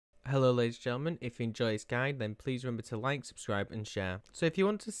Hello ladies and gentlemen, if you enjoy this guide then please remember to like, subscribe and share. So if you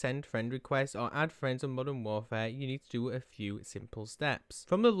want to send friend requests or add friends on Modern Warfare, you need to do a few simple steps.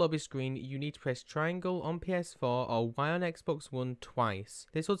 From the lobby screen you need to press triangle on PS4 or Y on Xbox One twice.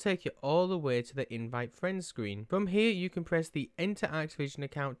 This will take you all the way to the invite friends screen. From here you can press the enter Activision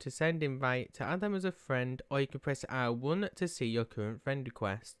account to send invite to add them as a friend, or you can press R1 to see your current friend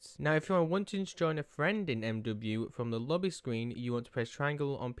requests. Now if you are wanting to join a friend in MW, from the lobby screen you want to press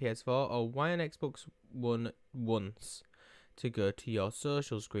triangle on PS4 or Y on Xbox One once to go to your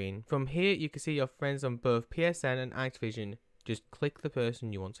social screen. From here you can see your friends on both PSN and Activision. Just click the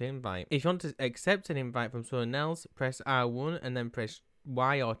person you want to invite. If you want to accept an invite from someone else, press R1 and then press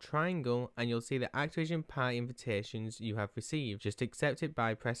Y or triangle and you'll see the Activision party invitations you have received. Just accept it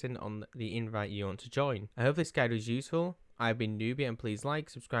by pressing on the invite you want to join. I hope this guide was useful. I've been Noobey and please like,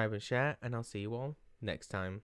 subscribe and share, and I'll see you all next time.